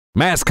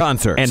Mass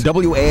Concerts, and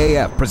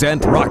WAAF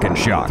present Rock and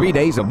Shock. 3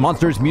 days of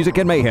monsters, music,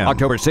 and mayhem.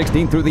 October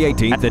 16th through the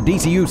 18th at the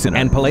DCU Center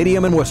and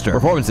Palladium in Worcester.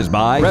 Performances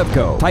by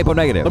Revco, Typo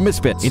Negative, The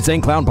Misfits, Insane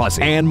Clown Posse,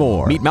 and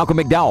more. Meet Malcolm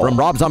McDowell from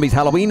Rob Zombie's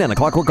Halloween and A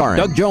Clockwork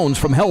Orange, Doug Jones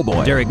from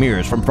Hellboy, Derek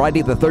Mears from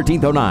Friday the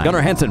 13th 09,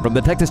 Gunnar Hansen from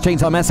the Texas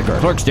Chainsaw Massacre,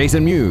 Clerks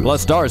Jason Mewes,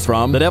 plus stars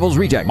from The Devil's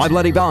Reject, My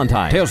Bloody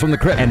Valentine, Tales from the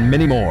Crypt, and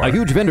many more. A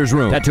huge vendor's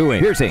room,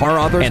 tattooing, piercing, horror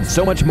authors, and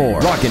so much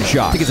more. Rock and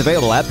Shock. Tickets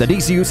available at the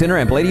DCU Center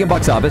and Palladium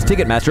Box Office,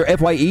 Ticketmaster,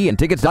 FYE, and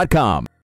Tickets.com.